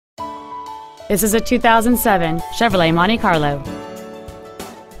This is a 2007 Chevrolet Monte Carlo.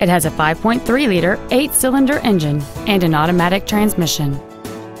 It has a 5.3-liter 8-cylinder engine and an automatic transmission.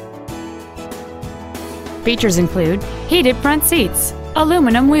 Features include heated front seats,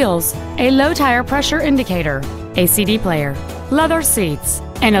 aluminum wheels, a low tire pressure indicator, a CD player, leather seats,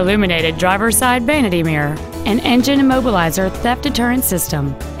 an illuminated driver's side vanity mirror, an engine immobilizer theft deterrent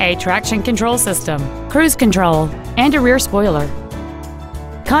system, a traction control system, cruise control, and a rear spoiler.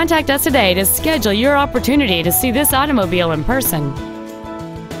 Contact us today to schedule your opportunity to see this automobile in person.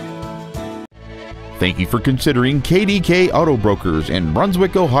 Thank you for considering KDK Auto Brokers in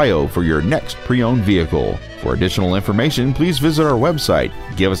Brunswick, Ohio for your next pre-owned vehicle. For additional information, please visit our website,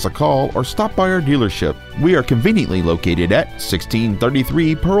 give us a call, or stop by our dealership. We are conveniently located at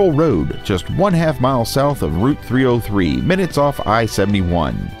 1633 Pearl Road, just 1/2 mile south of Route 303, minutes off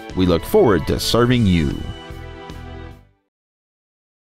I-71. We look forward to serving you.